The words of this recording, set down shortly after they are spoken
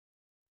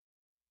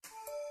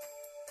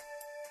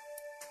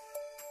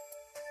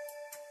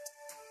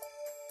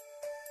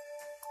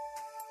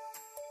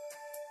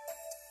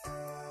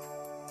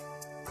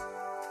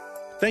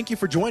Thank you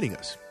for joining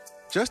us.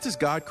 Just as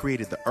God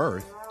created the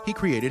earth, He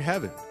created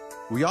heaven.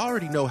 We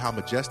already know how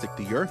majestic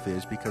the earth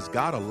is because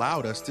God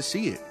allowed us to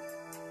see it.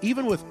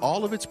 Even with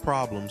all of its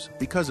problems,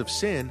 because of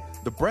sin,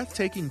 the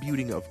breathtaking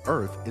beauty of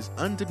earth is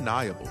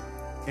undeniable.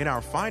 In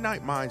our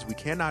finite minds, we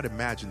cannot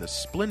imagine the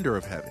splendor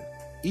of heaven,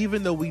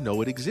 even though we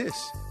know it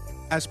exists.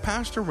 As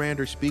Pastor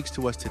Rander speaks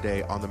to us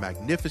today on the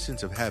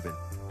magnificence of heaven,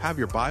 have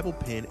your Bible,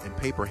 pen, and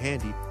paper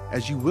handy,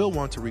 as you will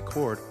want to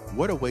record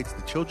what awaits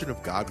the children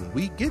of God when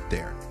we get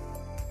there.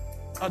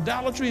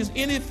 Idolatry is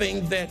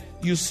anything that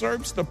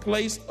usurps the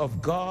place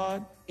of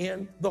God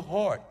in the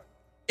heart.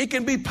 It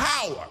can be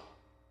power.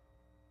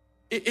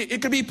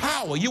 It can be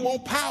power. You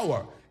want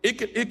power.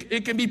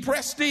 It can be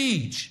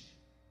prestige.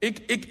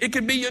 It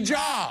can be your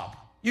job.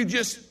 You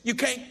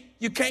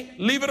can't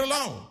leave it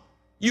alone.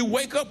 You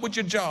wake up with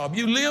your job.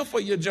 You live for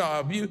your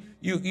job.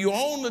 You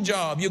own the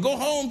job. You go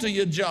home to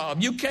your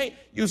job.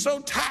 You're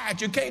so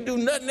tired you can't do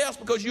nothing else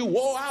because you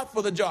wore out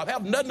for the job.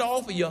 Have nothing to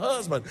offer your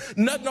husband,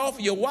 nothing to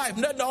offer your wife,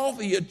 nothing to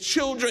offer your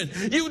children.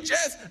 You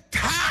just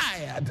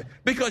tired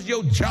because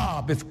your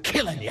job is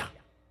killing you.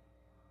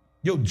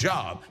 Your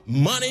job.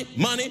 Money,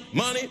 money,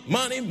 money,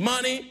 money,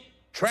 money.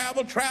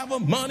 Travel, travel,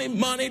 money,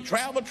 money,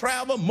 travel,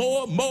 travel,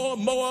 more, more,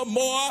 more,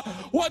 more.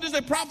 What does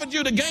it profit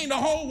you to gain the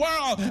whole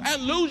world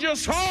and lose your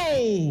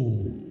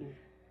soul?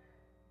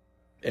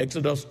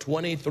 Exodus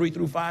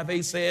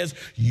 23-5a says,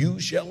 you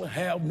shall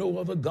have no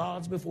other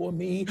gods before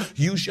me.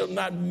 You shall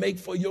not make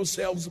for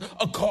yourselves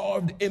a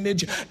carved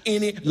image,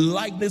 any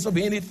likeness of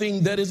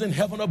anything that is in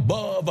heaven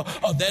above,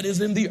 or that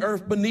is in the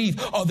earth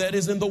beneath, or that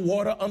is in the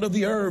water under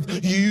the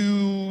earth.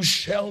 You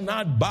shall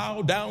not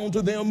bow down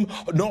to them,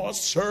 nor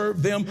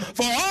serve them.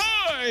 For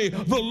I,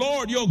 the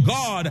Lord your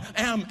God,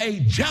 am a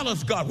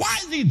jealous God. Why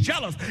is he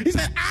jealous? He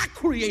said, I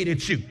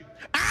created you.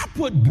 I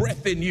put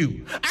breath in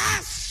you.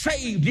 I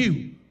saved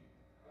you.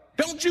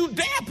 Don't you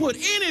dare put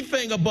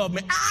anything above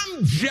me.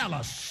 I'm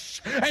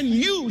jealous, and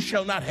you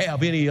shall not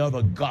have any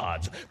other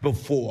gods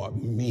before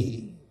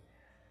me.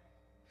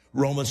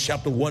 Romans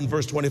chapter 1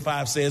 verse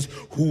 25 says,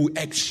 who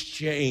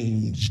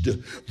exchanged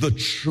the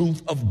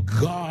truth of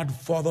God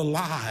for the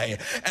lie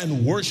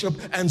and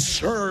worshiped and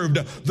served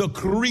the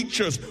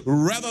creatures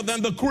rather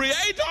than the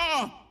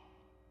Creator.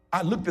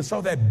 I looked and saw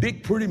that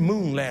big pretty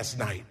moon last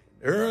night.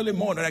 Early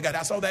morning,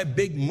 I saw that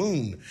big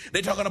moon.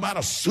 They're talking about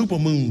a super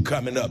moon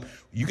coming up.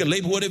 You can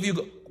label whatever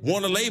you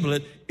want to label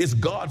it. It's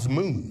God's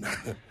moon.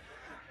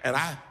 And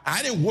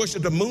I didn't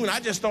worship the moon. I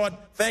just started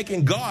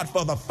thanking God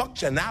for the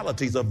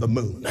functionalities of the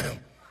moon.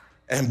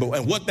 and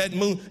what that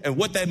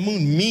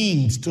moon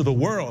means to the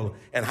world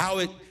and how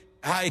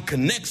it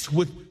connects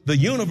with the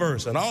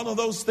universe and all of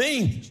those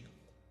things.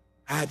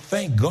 I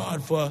thank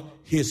God for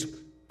his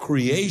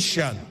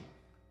creation.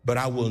 But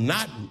I will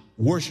not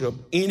worship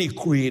any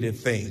created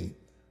thing,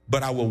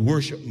 but I will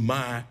worship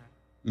my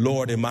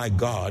Lord and my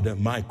God,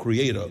 my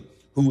Creator,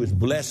 who is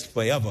blessed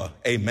forever.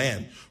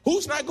 Amen.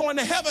 Who's not going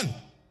to heaven?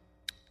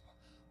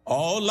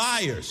 All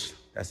liars.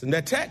 That's in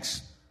that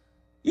text.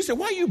 You say,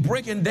 why are you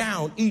breaking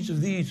down each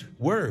of these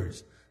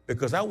words?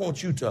 Because I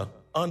want you to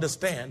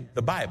understand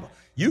the Bible.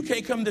 You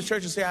can't come to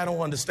church and say, I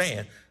don't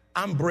understand.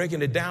 I'm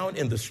breaking it down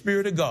in the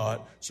Spirit of God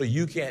so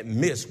you can't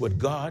miss what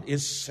God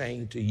is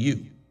saying to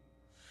you.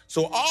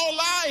 So all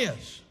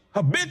liars,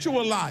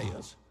 habitual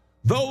liars,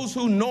 those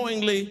who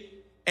knowingly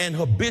and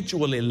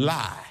habitually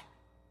lie.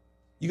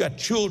 You got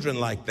children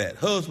like that,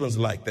 husbands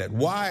like that,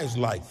 wives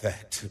like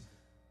that.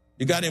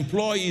 You got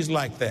employees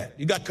like that.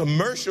 You got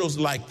commercials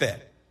like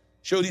that.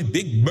 Show these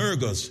big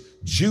burgers,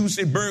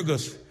 juicy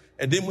burgers.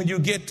 And then when you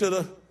get to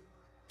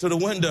the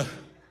window,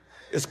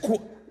 it's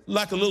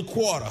like a little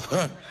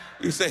quarter.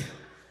 You say,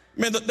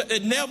 man,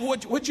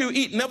 what you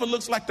eat never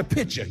looks like the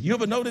picture. You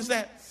ever notice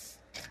that?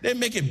 They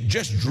make it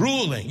just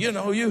drooling. You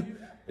know, you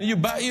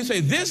say,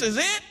 this is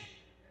it?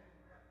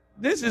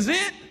 This is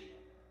it?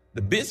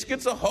 The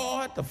biscuits are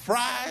hard, the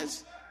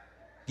fries,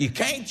 you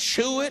can't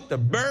chew it, the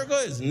burger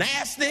is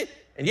nasty,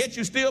 and yet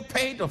you still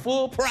paid the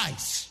full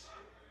price.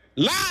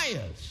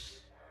 Liars.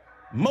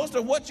 Most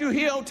of what you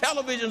hear on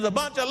television is a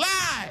bunch of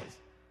lies.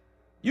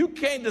 You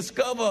can't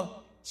discover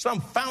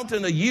some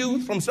fountain of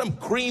youth from some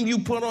cream you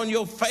put on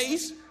your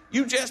face.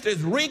 You just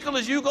as wrinkled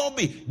as you gonna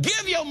be.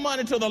 Give your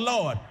money to the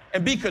Lord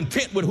and be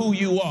content with who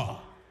you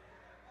are.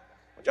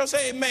 But y'all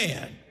say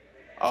amen.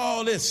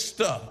 All this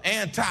stuff,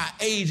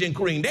 anti-aging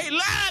cream, they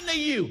lying to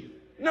you.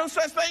 No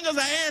such thing as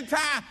an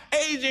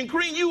anti-aging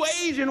cream. You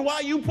aging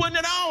while you putting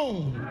it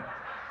on.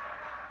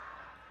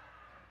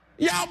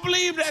 Y'all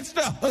believe that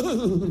stuff?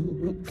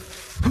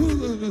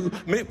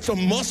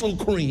 Some muscle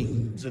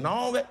creams and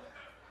all that.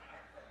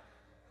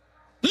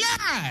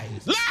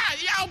 Lies.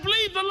 Y'all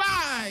believe the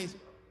lies.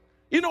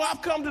 You know,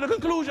 I've come to the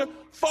conclusion,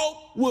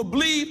 folk will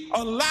believe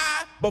a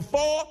lie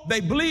before they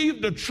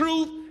believe the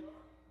truth.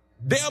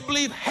 They'll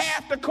believe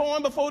half the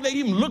coin before they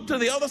even look to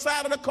the other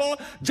side of the coin.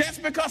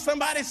 Just because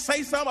somebody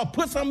say something or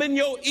put something in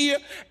your ear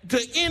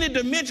to any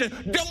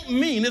dimension don't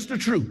mean it's the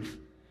truth.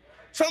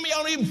 Some of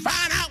y'all don't even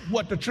find out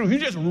what the truth. You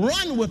just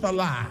run with a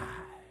lie.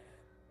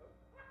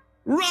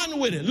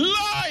 Run with it.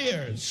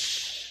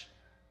 Lawyers.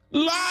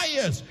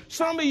 Liars.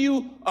 Some of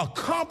you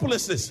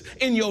accomplices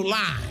in your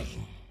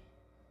lying.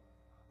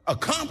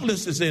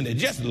 Accomplices in it,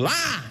 just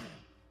lying.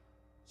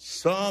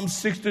 Psalm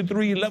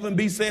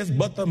 63:11b says,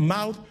 but the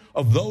mouth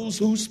of those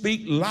who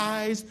speak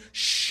lies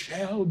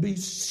shall be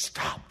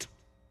stopped.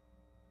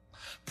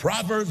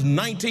 Proverbs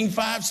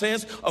 19:5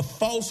 says, a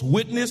false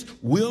witness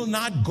will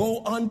not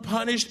go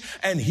unpunished,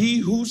 and he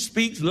who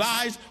speaks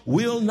lies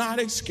will not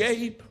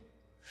escape.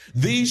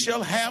 These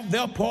shall have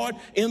their part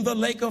in the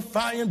lake of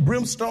fire and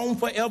brimstone,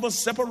 forever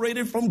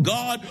separated from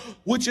God,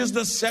 which is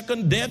the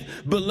second death.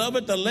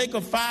 Beloved, the lake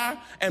of fire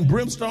and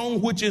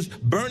brimstone, which is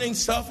burning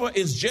sulfur,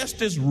 is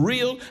just as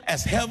real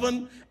as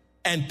heaven,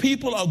 and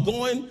people are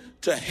going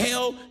to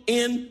hell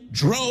in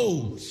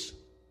droves.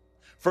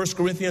 1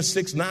 Corinthians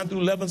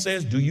 6:9-11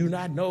 says, do you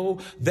not know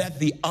that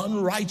the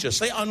unrighteous,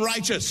 say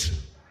unrighteous,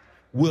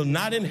 will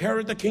not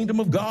inherit the kingdom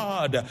of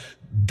God?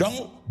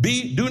 Do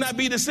not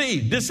be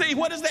deceived. Deceived,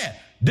 what is that?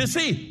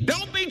 Deceived.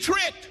 Don't be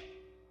tricked.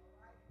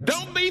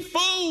 Don't be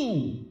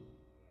fooled.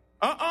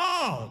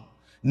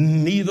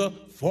 Neither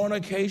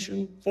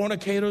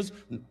fornicators,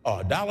 or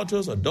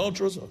idolaters,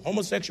 adulterers, or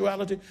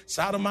homosexuality,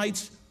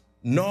 sodomites,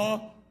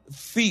 nor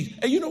thieves.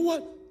 And you know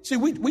what? See,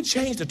 we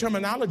changed the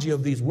terminology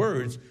of these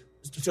words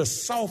to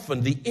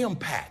soften the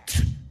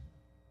impact.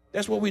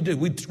 That's what we do.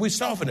 We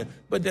soften it.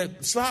 But the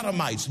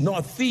sodomites,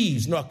 nor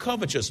thieves, nor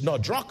covetous, nor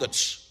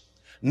drunkards,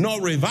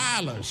 nor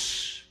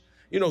revilers.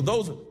 You know,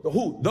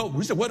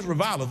 we said, what is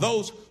reviler?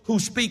 Those who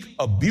speak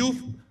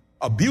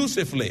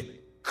abusively,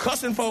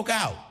 cussing folk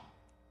out,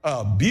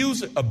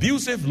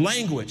 abusive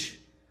language.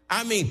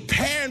 I mean,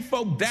 tearing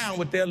folk down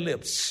with their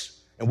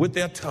lips and with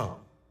their tongue.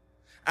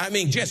 I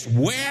mean, just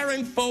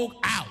wearing folk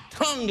out,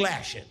 tongue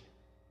lashing.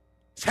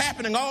 It's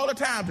happening all the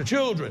time to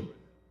children.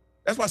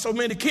 That's why so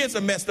many kids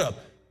are messed up.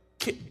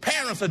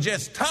 Parents are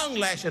just tongue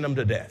lashing them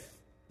to death,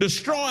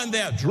 destroying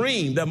their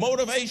dream, their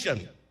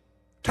motivation,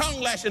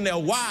 tongue lashing their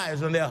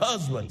wives and their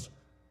husbands.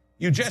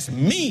 You just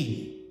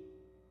mean,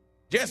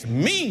 with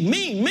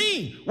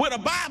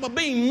the Bible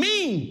being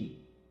mean.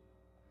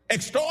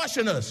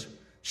 Extortioners,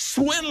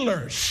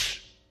 swindlers,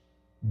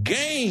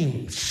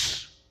 games.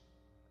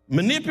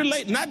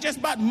 Manipulate, not just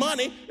about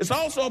money, it's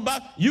also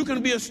about you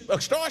can be an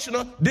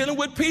extortioner dealing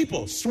with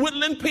people,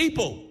 swindling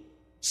people,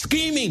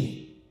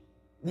 scheming,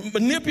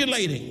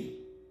 manipulating,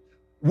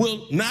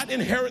 will not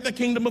inherit the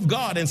kingdom of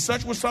God, and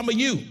such were some of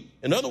you.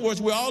 In other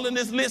words, we're all in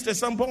this list at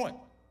some point.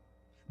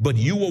 But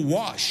you will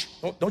wash.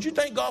 Don't you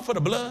thank God for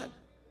the blood?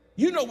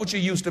 You know what you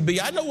used to be.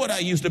 I know what I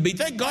used to be.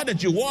 Thank God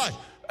that you washed.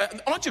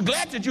 Aren't you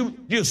glad that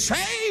you're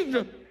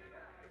saved?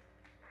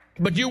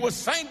 But you were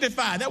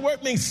sanctified. That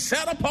word means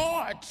set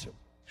apart.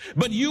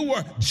 But you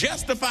were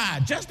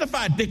justified,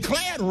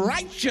 declared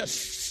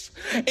righteous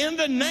in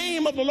the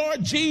name of the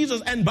Lord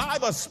Jesus and by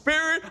the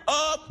Spirit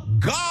of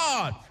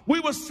God. We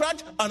were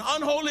such an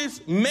unholy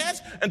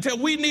mess until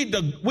we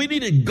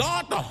needed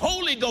God, the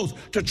Holy Ghost,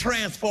 to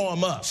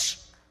transform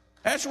us.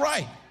 That's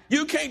right.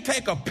 You can't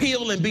take a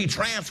pill and be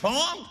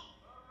transformed.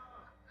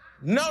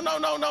 No.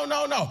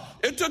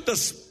 It took the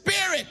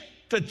Spirit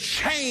to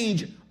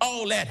change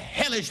all that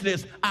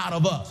hellishness out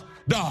of us.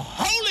 The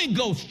Holy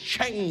Ghost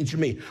changed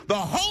me. The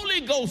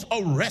Holy Ghost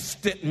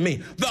arrested me.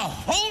 The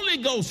Holy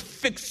Ghost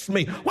fixed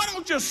me. Why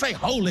don't you say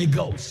Holy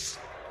Ghost?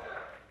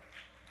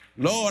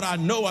 Lord, I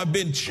know I've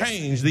been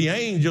changed. The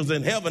angels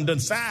in heaven done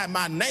signed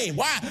my name.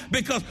 Why?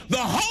 Because the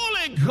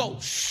Holy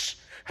Ghost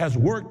has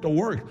worked the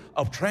work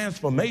of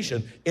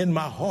transformation in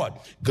my heart.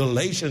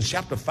 Galatians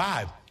chapter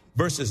 5,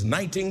 verses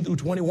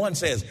 19-21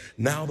 says,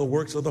 now the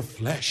works of the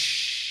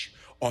flesh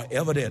are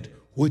evident,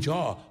 which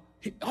are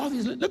all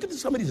these. Look at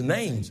some of these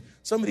names.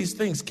 Some of these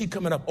things keep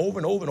coming up over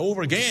and over and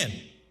over again.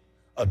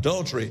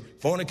 Adultery,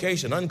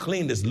 fornication,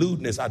 uncleanness,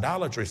 lewdness,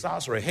 idolatry,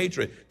 sorcery,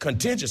 hatred,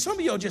 contentious. Some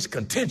of you are just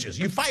contentious.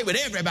 You fight with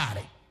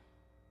everybody.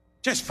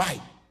 Just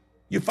fight.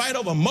 You fight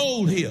over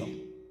molehill.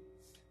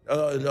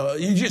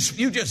 You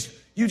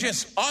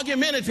just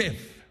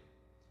argumentative.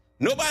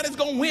 Nobody's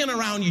going to win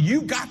around you.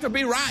 You got to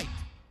be right.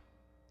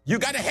 You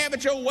got to have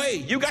it your way.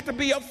 You got to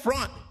be up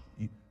front.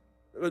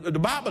 The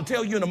Bible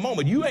tells you in a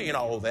moment, you ain't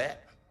all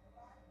that.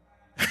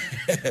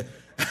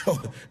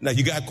 Now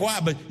you got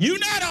quiet, but you're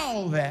not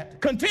all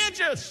that.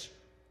 Contentious.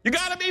 You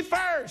got to be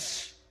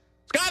first.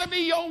 It's got to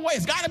be your way.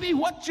 It's got to be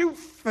what you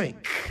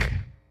think.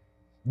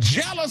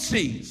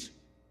 Jealousies.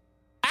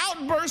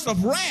 Outbursts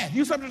of wrath.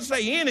 You're supposed to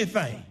say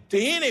anything to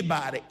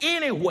anybody,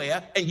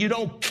 anywhere, and you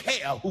don't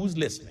care who's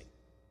listening.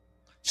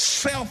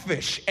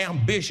 Selfish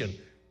ambition.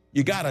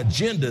 You got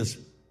agendas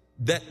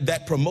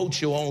that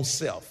promote your own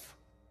self.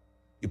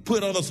 You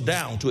put others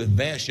down to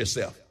advance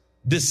yourself.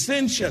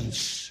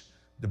 Dissensions,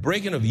 the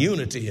breaking of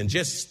unity and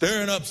just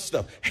stirring up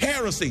stuff.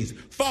 Heresies,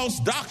 false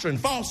doctrine,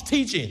 false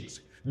teachings,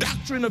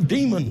 doctrine of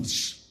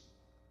demons,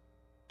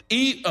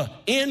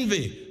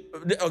 envy,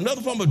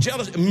 another form of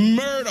jealousy,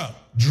 murder,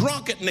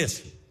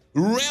 drunkenness,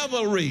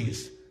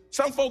 revelries.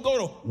 Some folk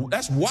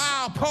that's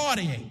wild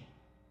partying.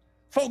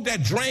 Folk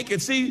that drink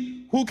and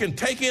see who can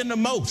take in the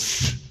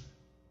most.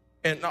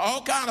 And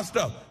all kind of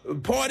stuff.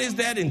 Parties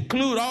that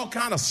include all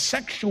kind of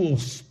sexual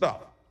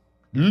stuff.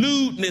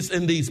 lewdness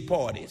in these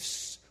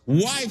parties,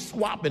 wife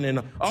swapping,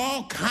 and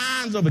all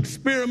kinds of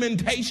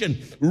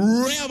experimentation,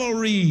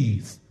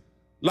 revelries,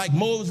 like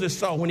Moses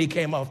saw when he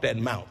came off that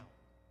mount,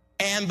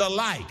 and the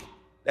like.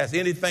 That's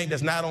anything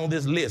that's not on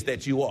this list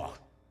that you are.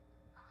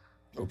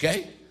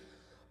 Okay?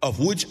 Of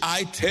which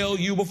I tell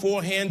you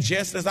beforehand,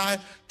 just as I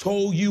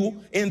told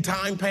you in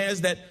time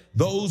past, that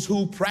those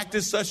who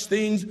practice such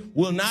things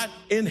will not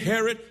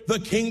inherit the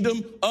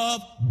kingdom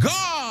of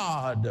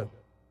God.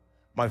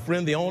 My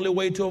friend, the only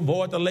way to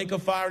avoid the lake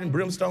of fire and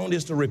brimstone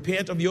is to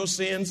repent of your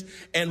sins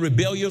and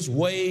rebellious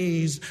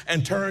ways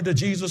and turn to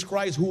Jesus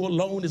Christ, who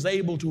alone is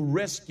able to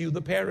rescue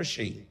the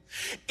perishing.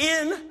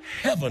 In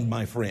heaven,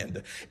 my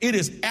friend, it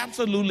is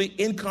absolutely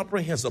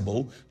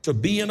incomprehensible to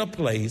be in a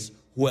place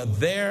where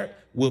there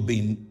will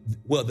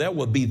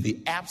be the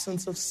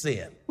absence of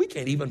sin. We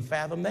can't even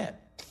fathom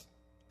that.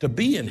 To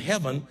be in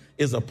heaven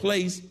is a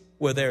place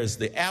where there is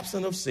the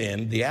absence of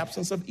sin, the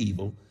absence of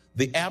evil,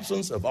 the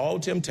absence of all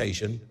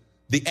temptation,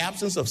 the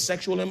absence of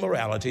sexual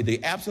immorality,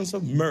 the absence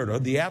of murder,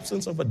 the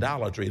absence of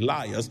idolatry,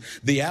 liars,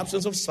 the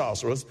absence of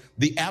sorcerers,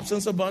 the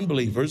absence of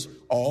unbelievers.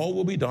 All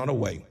will be done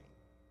away.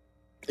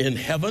 In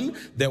heaven,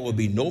 there will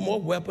be no more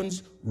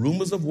weapons,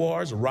 rumors of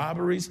wars,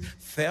 robberies,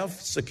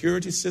 theft,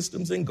 security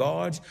systems and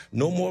guards,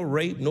 no more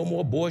rape, no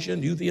more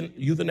abortion,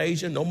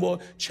 euthanasia, no more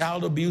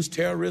child abuse,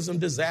 terrorism,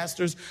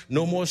 disasters,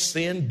 no more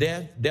sin,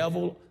 death,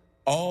 devil.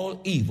 All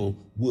evil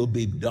will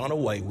be done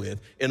away with.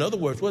 In other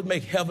words, what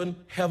makes heaven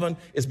heaven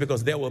is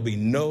because there will be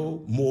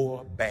no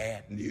more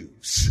bad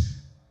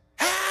news.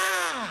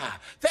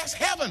 That's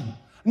heaven.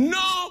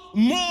 No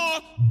more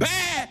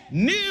bad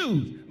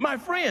news. My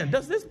friend,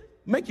 does this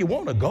make you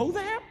want to go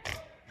there?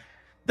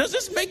 Does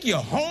this make you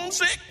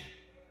homesick?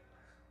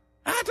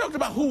 I talked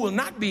about who will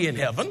not be in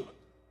heaven.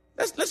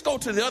 Let's go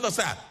to the other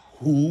side.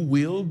 Who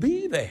will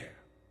be there?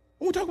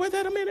 We'll talk about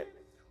that in a minute.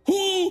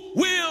 Who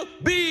will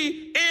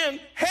be in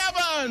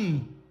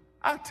heaven?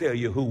 I'll tell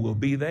you who will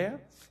be there.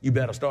 You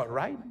better start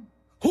writing.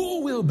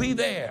 Who will be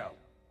there?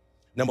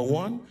 Number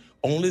one,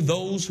 only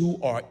those who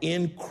are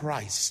in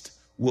Christ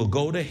will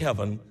go to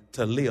heaven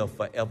to live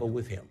forever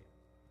with him.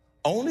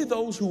 Only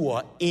those who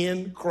are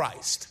in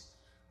Christ.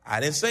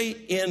 I didn't say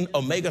in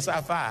Omega Psi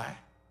Phi,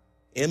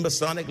 in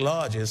Masonic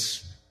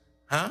lodges,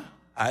 I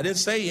didn't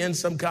say in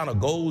some kind of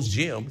Gold's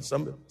Gym.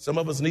 Some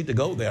of us need to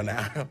go there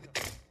now.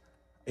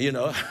 You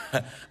know,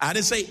 I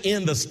didn't say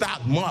in the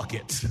stock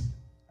market.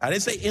 I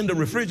didn't say in the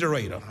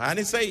refrigerator. I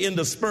didn't say in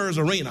the Spurs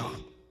arena.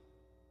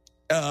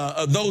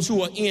 Those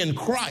who are in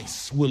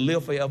Christ will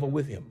live forever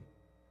with him.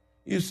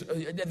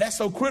 That's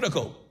so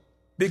critical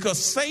because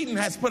Satan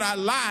has put out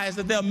lies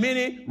that there are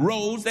many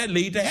roads that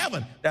lead to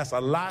heaven. That's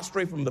a lie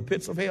straight from the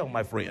pits of hell,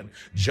 my friend.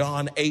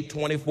 John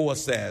 8:24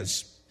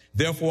 says,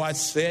 therefore I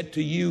said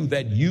to you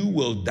that you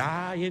will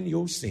die in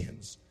your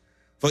sins.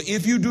 For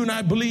if you do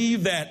not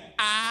believe that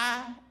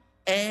I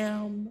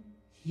am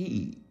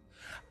he.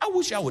 I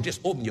wish I would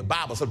just open your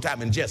Bible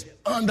sometime and just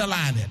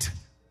underline it.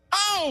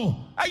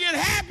 Oh, I get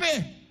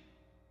happy.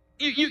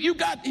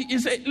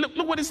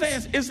 Look what it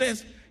says. It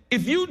says,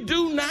 if you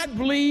do not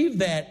believe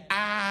that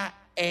I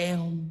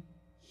am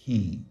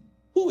he.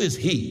 Who is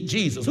he?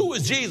 Jesus. Who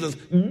is Jesus?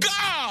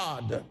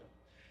 God.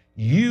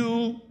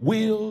 You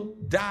will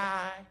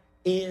die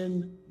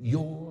in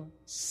your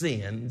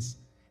sins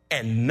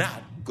and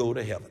not go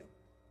to heaven.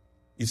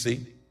 You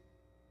see?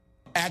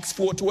 Acts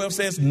 4:12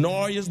 says,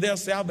 nor is there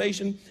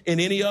salvation in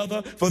any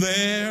other, for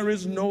there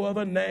is no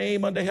other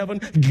name under heaven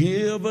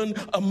given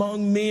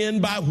among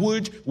men by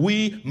which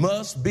we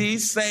must be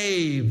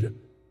saved.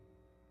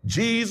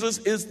 Jesus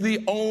is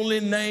the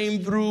only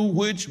name through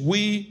which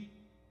we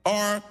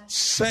are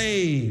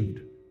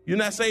saved. You're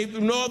not saved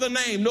through no other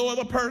name, no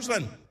other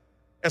person.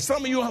 And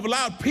some of you have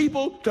allowed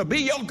people to be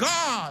your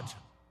God.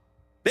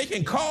 They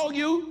can call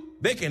you,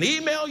 they can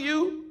email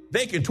you,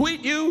 they can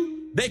tweet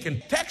you, they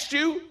can text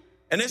you.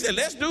 And they say,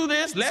 let's do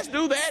this, let's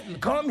do that,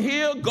 and come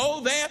here, go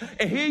there,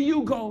 and here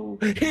you go,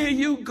 here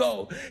you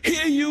go,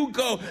 here you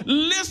go.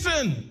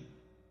 Listen,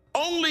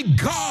 only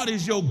God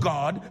is your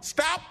God.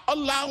 Stop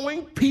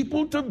allowing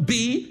people to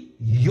be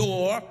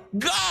your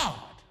God.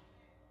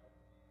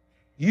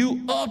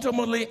 You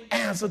ultimately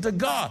answer to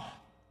God.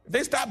 If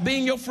they stop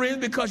being your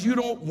friend because you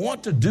don't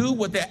want to do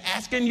what they're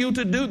asking you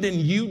to do, then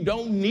you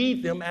don't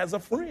need them as a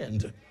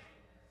friend.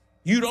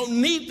 You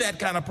don't need that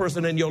kind of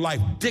person in your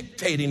life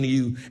dictating to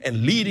you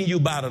and leading you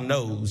by the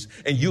nose,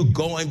 and you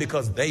going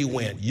because they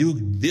went. You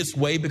this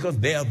way because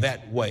they're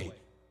that way.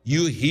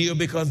 You here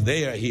because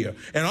they're here.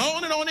 And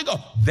on it go.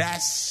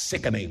 That's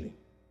sickening.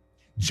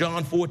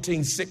 John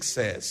 14:6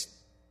 says,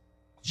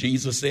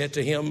 Jesus said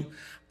to him,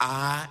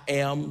 I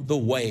am the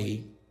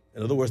way.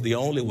 In other words, the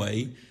only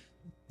way,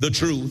 the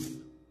truth.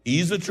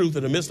 He's the truth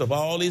in the midst of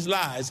all these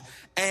lies,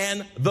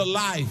 and the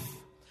life.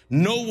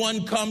 No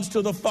one comes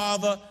to the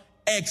Father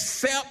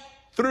except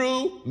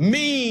through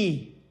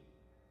me.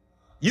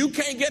 You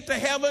can't get to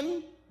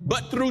heaven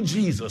but through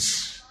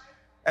Jesus.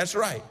 That's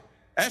right.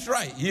 That's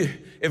right.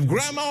 If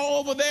grandma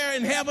over there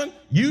in heaven,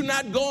 you're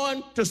not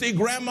going to see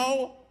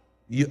grandma.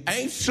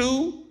 Aunt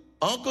Sue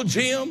Uncle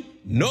Jim,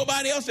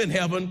 nobody else in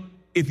heaven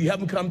if you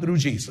haven't come through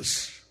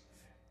Jesus.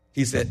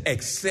 He said,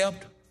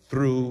 except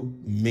through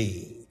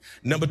me.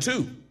 Number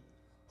two,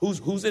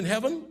 who's in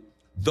heaven?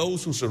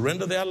 Those who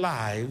surrender their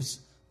lives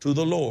to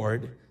the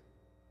Lord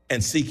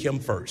and seek him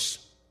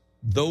first.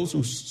 Those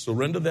who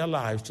surrender their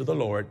lives to the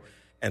Lord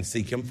and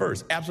seek him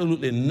first.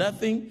 Absolutely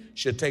nothing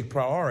should take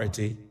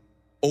priority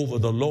over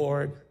the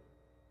Lord,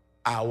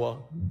 our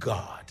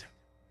God.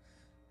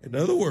 In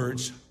other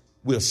words,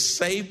 we're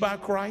saved by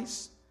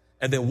Christ.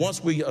 And then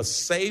once we are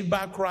saved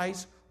by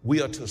Christ,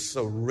 we are to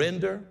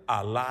surrender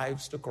our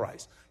lives to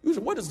Christ. You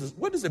say, what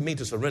does it mean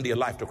to surrender your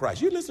life to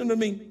Christ? You listen to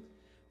me.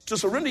 To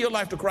surrender your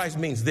life to Christ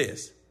means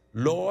this: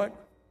 Lord,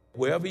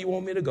 wherever you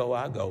want me to go,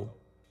 I'll go.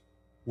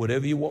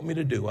 Whatever you want me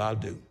to do, I'll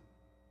do.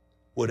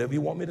 Whatever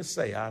you want me to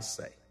say, I'll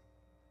say.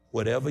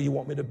 Whatever you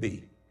want me to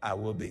be, I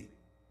will be.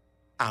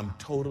 I'm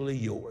totally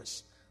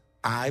yours.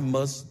 I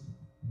must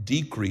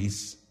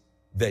decrease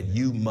that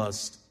you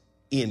must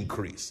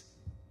increase.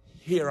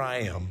 Here I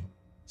am,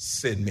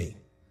 send me.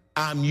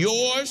 I'm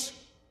yours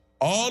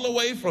all the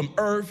way from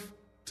earth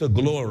to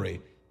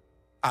glory.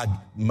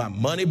 My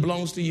money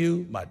belongs to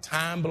you. My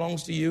time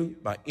belongs to you.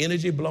 My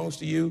energy belongs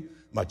to you.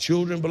 My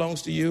children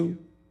belongs to you.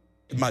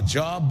 My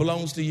job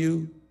belongs to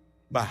you.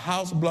 My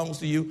house belongs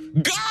to you.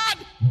 God,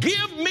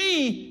 give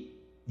me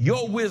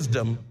your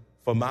wisdom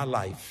for my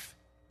life,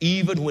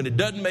 even when it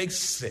doesn't make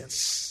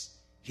sense.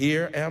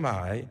 Here am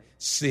I,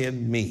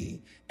 send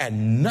me.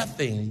 And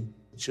nothing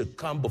should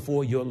come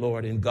before your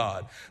Lord and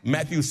God.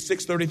 Matthew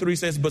 6:33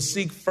 says, but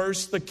seek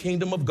first the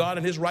kingdom of God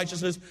and his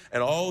righteousness,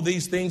 and all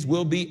these things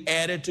will be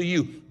added to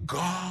you.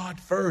 God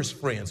first,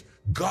 friends.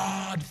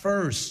 God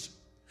first.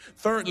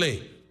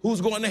 Thirdly, who's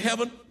going to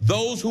heaven?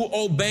 Those who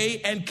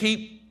obey and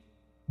keep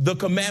the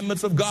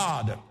commandments of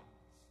God.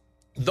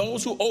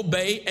 Those who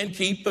obey and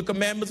keep the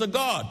commandments of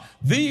God.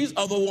 These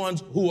are the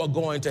ones who are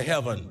going to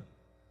heaven.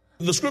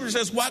 The scripture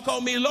says, why call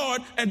me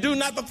Lord and do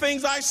not the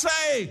things I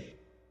say?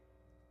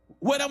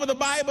 Whatever the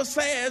Bible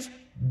says,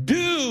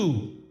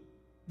 do.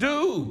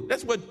 Do.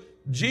 That's what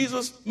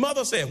Jesus'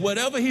 mother said.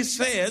 Whatever he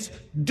says,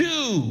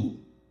 do.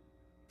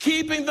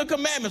 Keeping the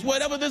commandments.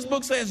 Whatever this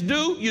book says,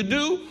 do, you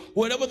do.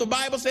 Whatever the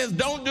Bible says,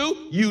 don't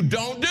do, you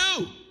don't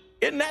do.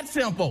 Isn't that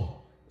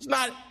simple? It's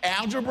not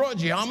algebra,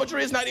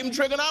 geometry. It's not even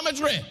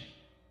trigonometry.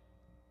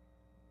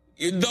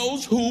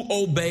 Those who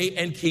obey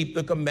and keep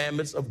the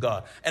commandments of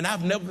God. And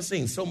I've never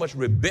seen so much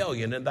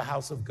rebellion in the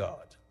house of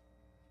God.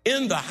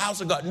 In the house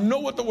of God. Know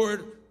what the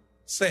word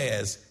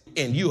says,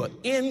 and you are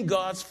in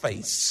God's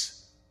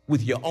face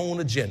with your own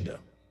agenda,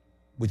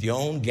 with your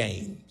own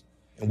game,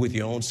 and with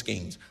your own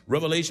schemes.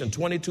 Revelation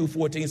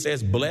 22:14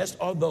 says, blessed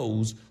are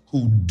those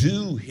who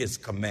do his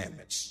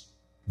commandments,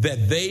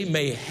 that they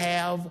may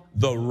have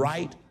the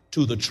right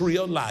to the tree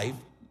of life.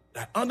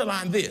 Now,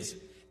 underline this,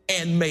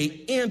 and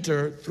may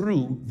enter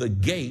through the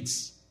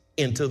gates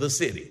into the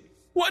city.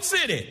 What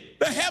city?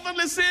 The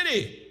heavenly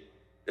city.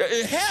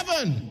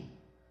 Heaven.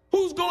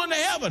 Who's going to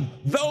heaven?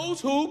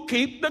 Those who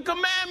keep the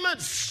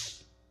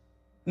commandments.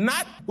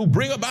 Not who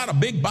bring about a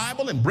big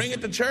Bible and bring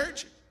it to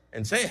church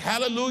and say,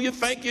 hallelujah,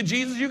 thank you,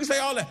 Jesus. You can say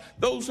all that.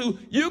 Those who,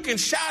 you can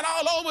shout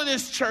all over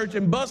this church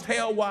and bust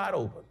hell wide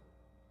open.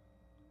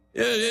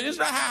 It's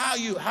not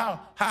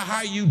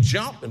how you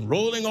jump and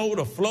rolling over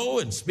the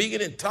floor and speaking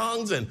in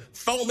tongues and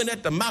foaming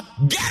at the mouth.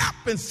 Get up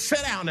and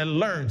sit down and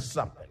learn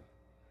something.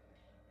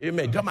 You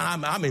may come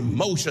on, I'm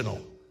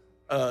emotional.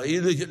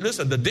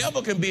 Listen, the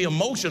devil can be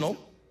emotional.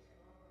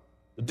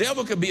 The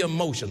devil can be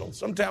emotional.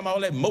 Sometimes all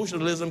that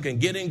emotionalism can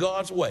get in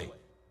God's way.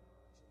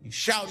 You're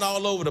shouting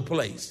all over the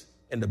place.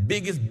 And the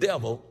biggest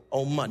devil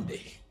on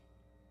Monday.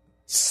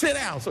 Sit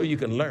down so you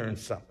can learn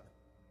something.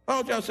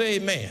 Why don't y'all say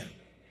amen?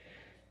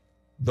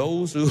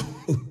 Those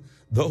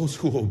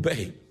who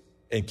obey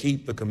and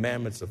keep the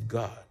commandments of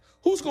God.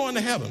 Who's going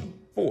to heaven?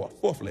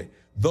 Fourthly,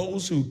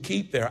 those who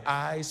keep their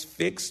eyes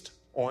fixed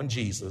on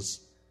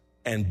Jesus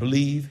and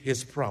believe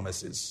his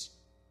promises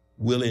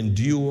will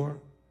endure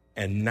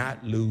and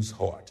not lose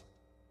heart.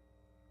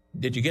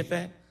 Did you get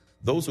that?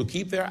 Those who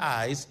keep their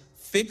eyes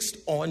fixed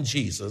on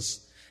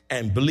Jesus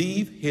and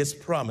believe his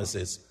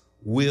promises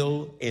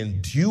will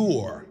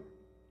endure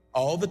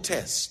all the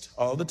tests,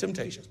 all the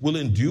temptations, will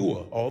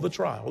endure all the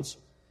trials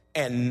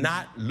and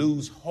not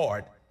lose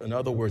heart. In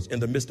other words, in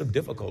the midst of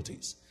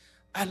difficulties.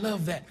 I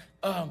love that.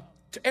 To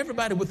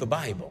everybody with the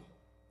Bible,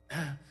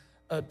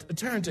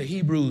 turn to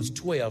Hebrews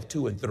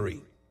 12:2-3.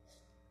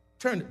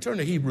 Turn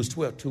to Hebrews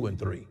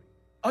 12:2-3.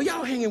 Are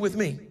y'all hanging with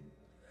me?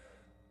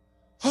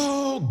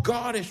 Oh,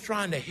 God is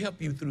trying to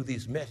help you through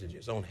these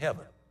messages on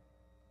heaven.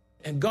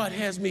 And God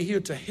has me here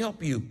to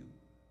help you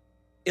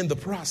in the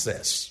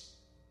process.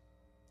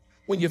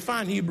 When you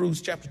find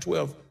Hebrews chapter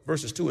 12,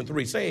 verses 2 and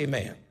 3, say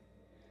amen.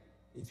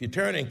 If you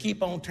turn and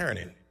keep on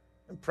turning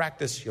and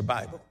practice your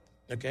Bible,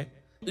 okay?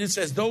 It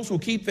says, those who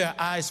keep their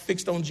eyes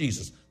fixed on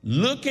Jesus,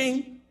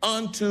 looking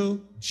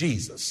unto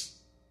Jesus.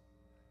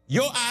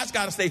 Your eyes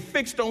got to stay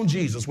fixed on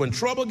Jesus. When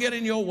trouble get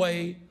in your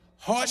way,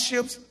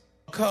 hardships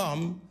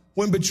come,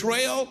 when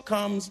betrayal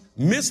comes,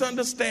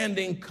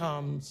 misunderstanding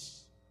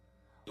comes,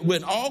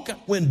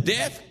 when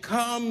death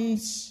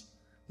comes,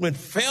 when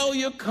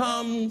failure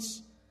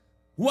comes,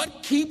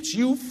 what keeps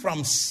you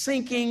from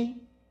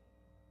sinking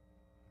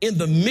in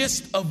the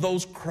midst of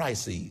those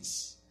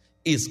crises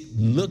is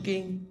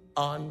looking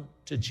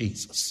unto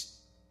Jesus.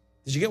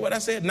 Did you get what I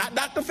said? Not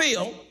Dr.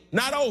 Phil,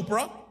 not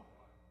Oprah,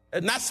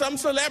 not some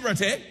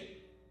celebrity,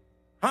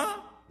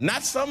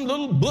 not some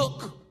little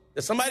book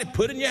that somebody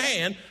put in your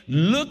hand.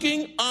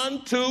 Looking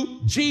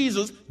unto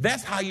Jesus.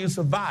 That's how you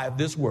survive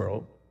this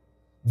world.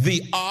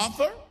 The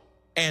author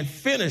and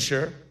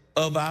finisher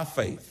of our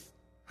faith.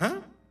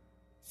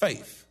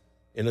 Faith.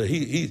 You know,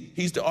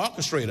 he's the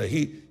orchestrator.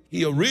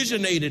 He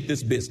originated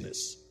this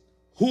business.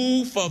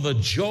 Who for the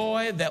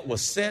joy that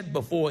was set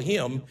before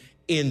him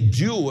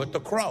endured the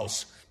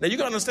cross. Now you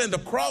got to understand, the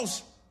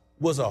cross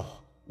was a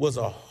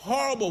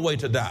horrible way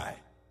to die.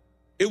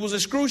 It was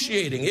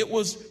excruciating. It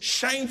was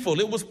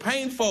shameful. It was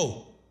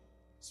painful.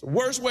 It's the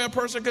worst way a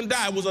person can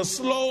die. It was a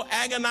slow,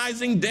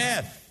 agonizing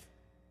death.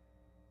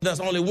 There's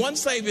only one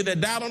Savior that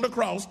died on the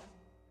cross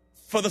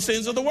for the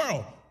sins of the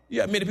world.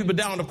 You have many people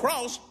die on the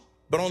cross,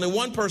 but only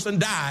one person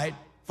died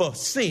for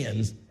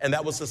sins, and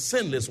that was the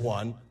sinless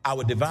one,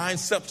 our divine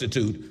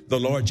substitute, the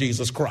Lord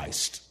Jesus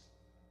Christ,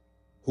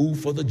 who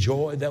for the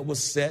joy that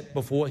was set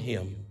before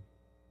him,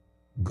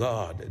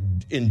 God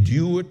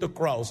endured the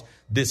cross,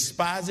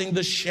 despising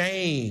the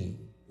shame.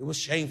 It was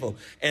shameful,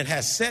 and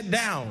has sat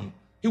down.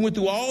 He went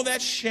through all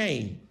that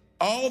shame,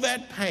 all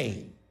that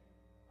pain,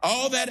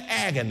 all that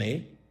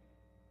agony,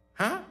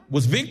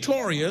 was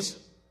victorious,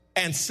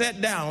 and sat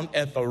down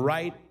at the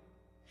right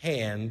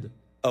hand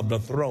of the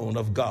throne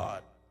of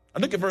God.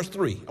 Now look at verse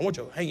 3. I want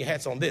you to hang your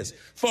hats on this.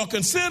 For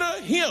consider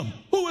him.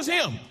 Who is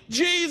him?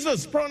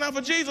 Jesus, pronoun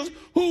for Jesus,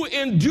 who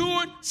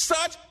endured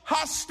such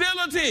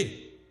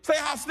hostility. Say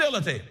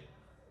hostility.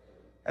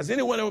 Has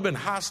anyone ever been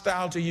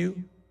hostile to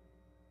you?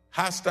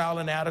 Hostile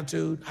in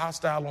attitude,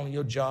 hostile on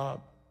your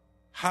job,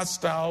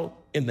 hostile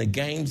in the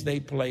games they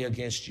play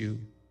against you.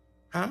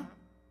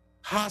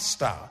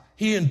 Hostile.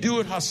 He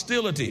endured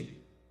hostility.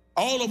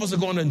 All of us are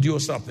going to endure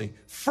something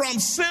from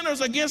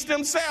sinners against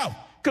himself.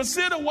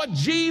 Consider what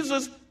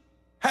Jesus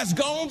has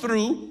gone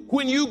through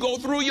when you go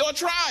through your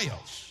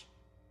trials.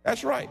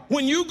 That's right.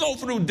 When you go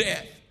through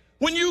death,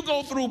 when you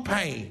go through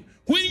pain,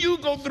 when you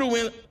go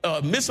through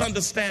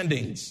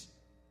misunderstandings,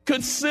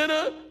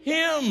 consider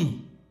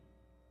him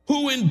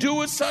who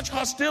endured such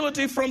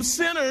hostility from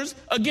sinners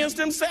against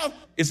himself.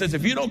 It says,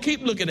 if you don't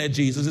keep looking at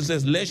Jesus, it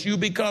says, lest you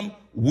become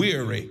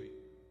weary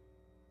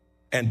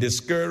and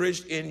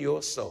discouraged in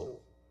your soul.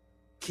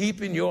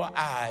 Keeping your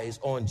eyes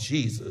on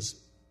Jesus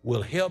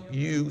will help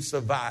you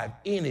survive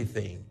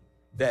anything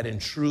that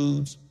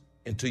intrudes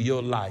into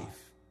your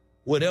life.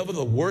 Whatever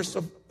the worst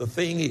of the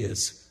thing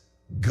is,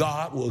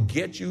 God will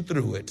get you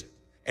through it,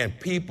 and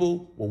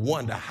people will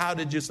wonder, how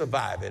did you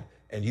survive it?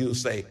 And you'll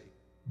say,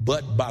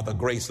 but by the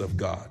grace of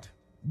God,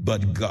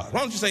 but God. Why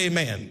don't you say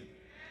amen?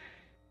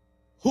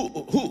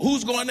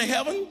 Who's going to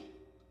heaven?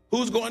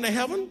 Who's going to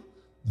heaven?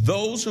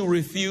 Those who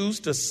refuse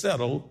to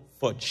settle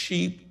for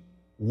cheap,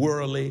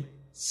 worldly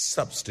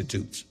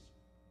substitutes.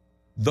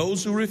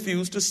 Those who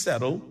refuse to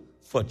settle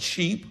for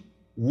cheap,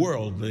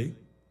 worldly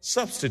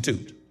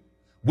substitute.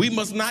 We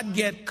must not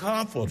get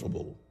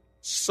comfortable,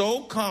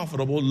 so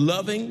comfortable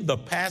loving the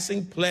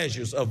passing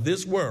pleasures of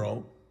this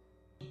world,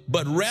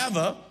 but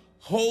rather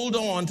hold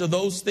on to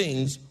those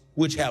things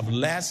which have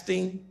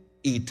lasting,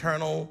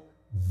 eternal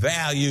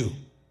value.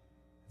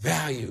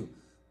 Value.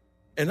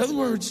 In other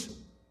words,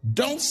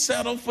 don't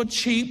settle for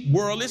cheap,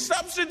 worldly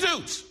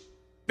substitutes,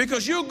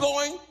 because you're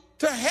going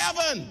to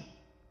heaven.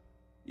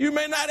 You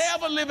may not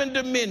ever live in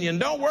dominion.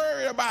 Don't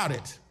worry about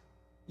it.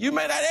 You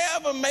may not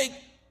ever make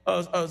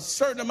a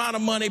certain amount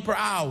of money per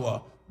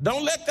hour.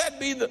 Don't let that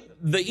be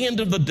the end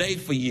of the day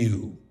for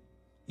you.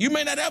 You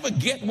may not ever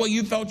get where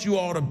you thought you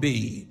ought to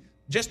be.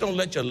 Just don't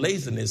let your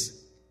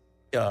laziness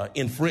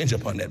infringe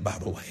upon that, by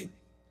the way.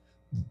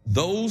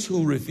 Those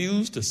who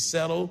refuse to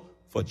settle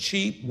for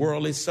cheap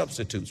worldly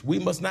substitutes. We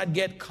must not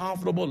get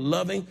comfortable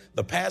loving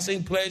the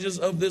passing pleasures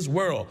of this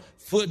world.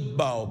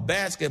 Football,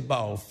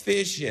 basketball,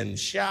 fishing,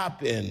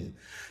 shopping,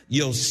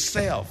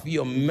 yourself,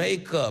 your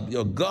makeup,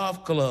 your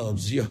golf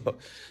clubs,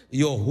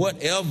 your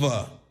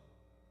whatever.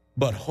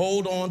 But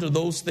hold on to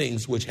those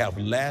things which have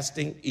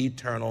lasting,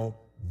 eternal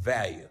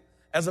value.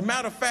 As a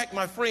matter of fact,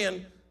 my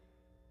friend,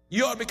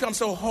 you ought to become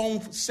so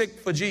homesick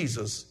for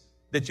Jesus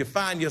that you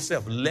find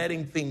yourself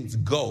letting things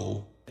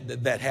go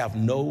that have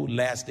no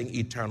lasting,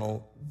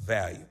 eternal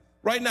value.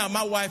 Right now,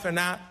 my wife and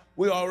I,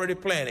 we're already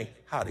planning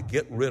how to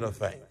get rid of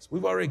things.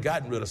 We've already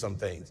gotten rid of some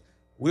things.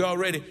 We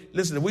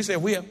say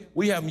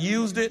we haven't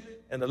used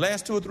it in the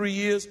last 2 or 3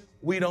 years,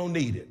 we don't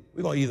need it.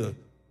 We're going to either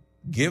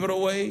give it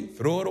away,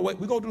 throw it away.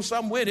 We're going to do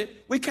something with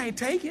it. We can't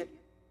take it.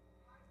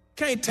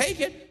 Can't take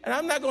it. And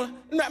I'm not going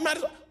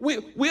to,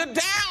 we're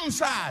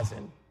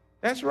downsizing.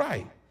 That's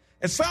right.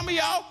 And some of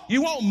y'all,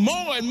 you want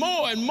more and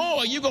more and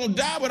more. You're going to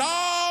die with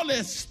all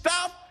this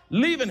stuff,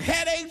 leaving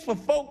headaches for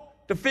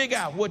folk to figure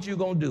out what you're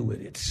going to do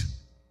with it.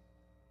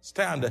 It's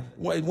time to,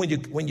 when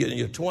you're in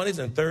your 20s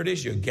and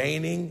 30s, you're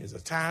gaining. It's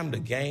a time to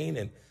gain.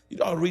 And you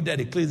ought to read that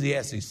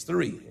Ecclesiastes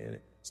 3. And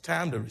it's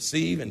time to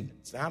receive and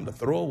it's time to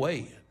throw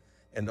away.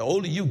 And the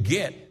older you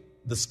get,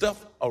 the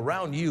stuff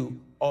around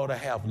you ought to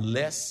have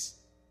less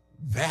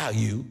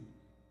value,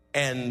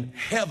 and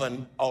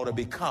heaven ought to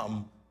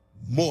become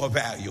more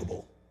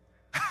valuable.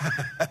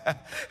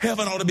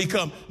 Heaven ought to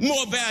become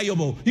more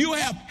valuable. You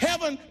have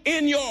heaven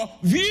in your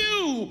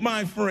view,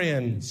 my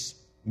friends.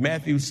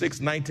 Matthew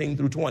 6:19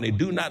 through 20.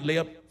 Do not lay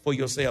up for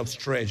yourselves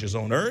treasures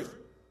on earth,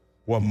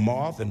 where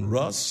moth and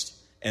rust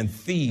and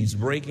thieves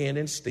break in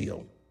and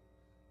steal.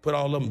 Put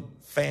all them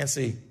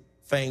fancy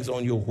things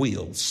on your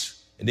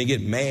wheels and then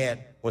get mad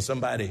when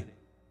somebody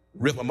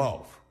rip them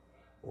off.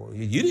 Well,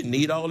 you didn't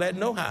need all that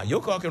know-how. Your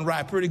car can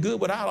ride pretty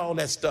good without all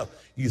that stuff.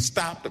 You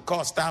stop, the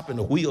car stop, and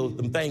the wheels,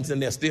 them things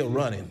in there still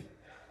running.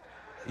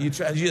 You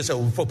just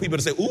for people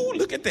to say, ooh,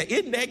 look at that,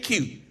 isn't that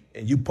cute?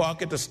 And you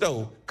park at the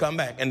store, come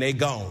back, and they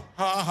gone.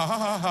 Ha, ha, ha,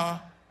 ha,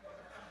 ha.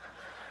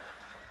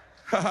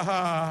 Ha, ha,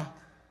 ha.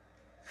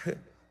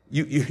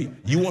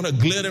 You want to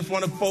glitter in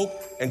front of folk,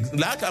 and a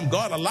lot of times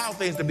God allows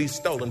things to be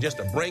stolen just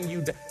to bring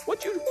you down. Who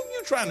you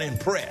trying to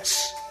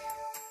impress?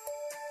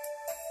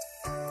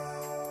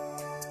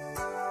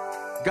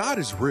 God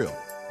is real.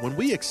 When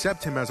we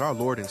accept him as our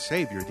Lord and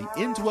Savior, the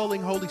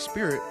indwelling Holy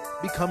Spirit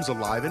becomes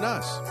alive in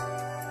us.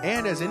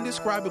 And as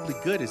indescribably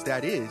good as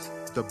that is,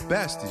 the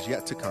best is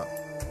yet to come.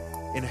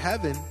 In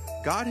heaven,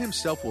 God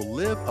himself will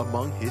live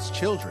among his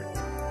children.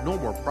 No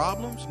more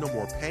problems, no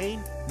more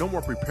pain, no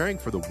more preparing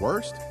for the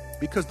worst,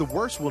 because the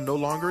worst will no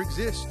longer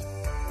exist,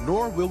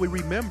 nor will we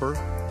remember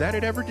that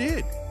it ever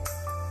did.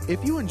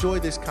 If you enjoy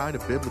this kind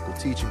of biblical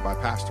teaching by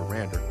Pastor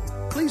Rander,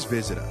 please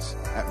visit us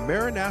at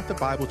Maranatha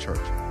Bible Church,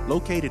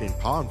 located in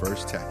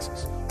Palmverde,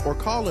 Texas, or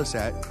call us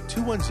at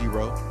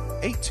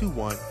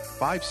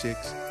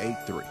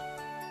 210-821-5683.